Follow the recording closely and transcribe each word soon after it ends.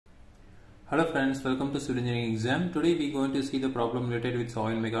Hello friends, welcome to civil engineering exam. Today we are going to see the problem related with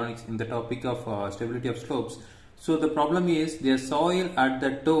soil mechanics in the topic of stability of slopes. So the problem is the soil at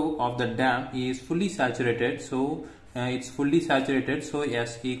the toe of the dam is fully saturated. So it's fully saturated. So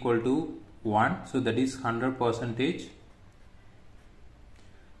S equal to 1. So that is 100%.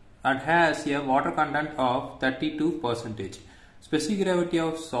 And has a water content of 32%. Specific gravity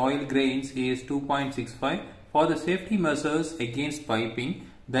of soil grains is 2.65. For the safety measures against piping,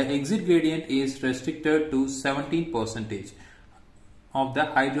 the exit gradient is restricted to 17% of the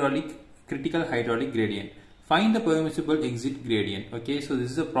critical hydraulic gradient. Find the permissible exit gradient. Okay, so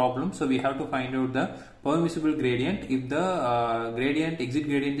this is a problem. So we have to find out the permissible gradient if the exit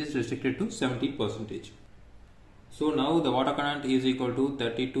gradient is restricted to 17%. So now the water content is equal to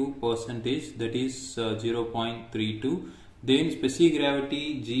 32%, that is 0.32. Then specific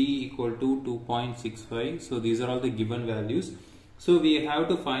gravity G equal to 2.65. So these are all the given values. So we have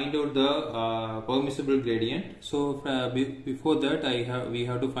to find out the permissible gradient. So before that we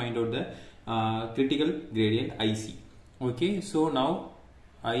have to find out the critical gradient IC. Okay, so now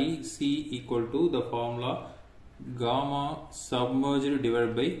IC equal to the formula gamma submerged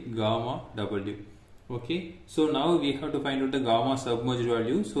divided by gamma W. Okay, so now we have to find out the gamma submerged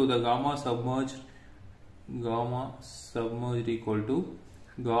value. So the gamma submerged equal to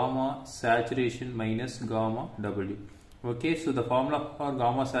gamma saturation minus gamma W. Okay, so the formula for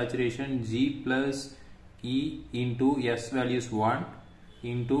gamma saturation G plus E into S value is 1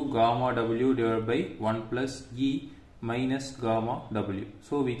 into gamma W divided by 1 plus E minus gamma W.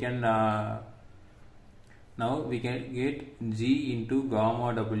 So we can now we can get G into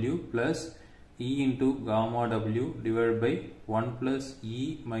gamma W plus E into gamma W divided by 1 plus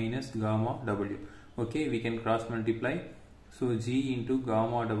E minus gamma W. Okay, we can cross multiply. So G into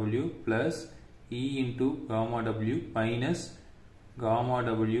gamma W plus E into gamma W minus gamma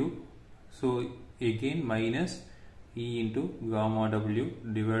W. So again minus E into gamma W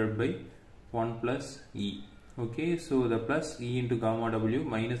divided by 1 plus E. Okay, so the plus E into gamma W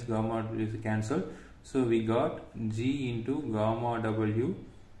minus gamma W is cancelled. So we got G into gamma W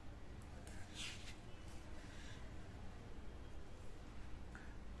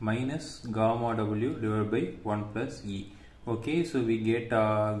minus gamma W divided by 1 plus E. Okay, so we get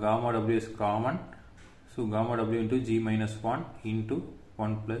gamma W is common. So gamma W into G minus 1 into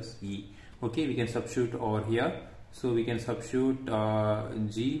 1 plus E. Okay, we can substitute over here. So we can substitute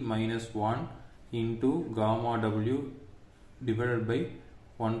G minus 1 into gamma W divided by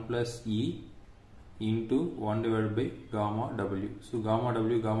 1 plus E into 1 divided by gamma W. So gamma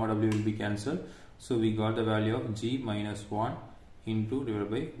W will be cancelled. So we got the value of G minus 1 into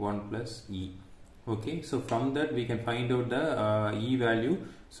divided by 1 plus E. Okay, so from that we can find out the E value.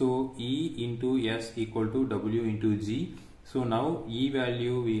 So E into S equal to W into G. So now E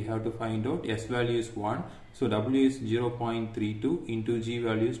value we have to find out. S value is 1. So W is 0.32 into G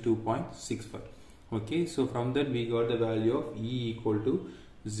value is 2.65. Okay, so from that we got the value of E equal to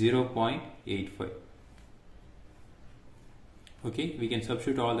 0.85. Okay, we can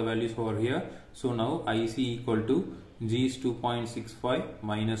substitute all the values over here. So now IC equal to G is 2.65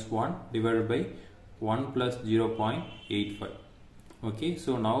 minus 1 divided by 1 plus 0.85. Okay,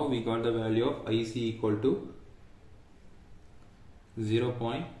 so now we got the value of IC equal to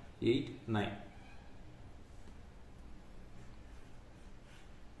 0.89.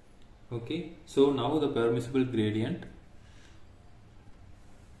 Okay, so now the permissible gradient.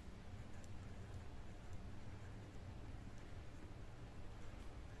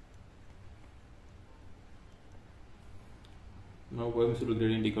 Now permissible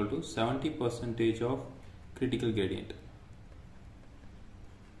gradient equal to 70% of critical gradient.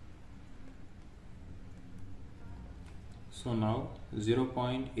 So now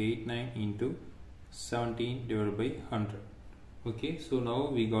 0.89 into 17 divided by 100. Okay, so now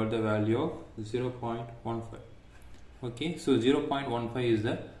we got the value of 0.15. Okay, so 0.15 is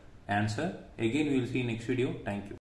the answer. Again we will see next video. Thank you.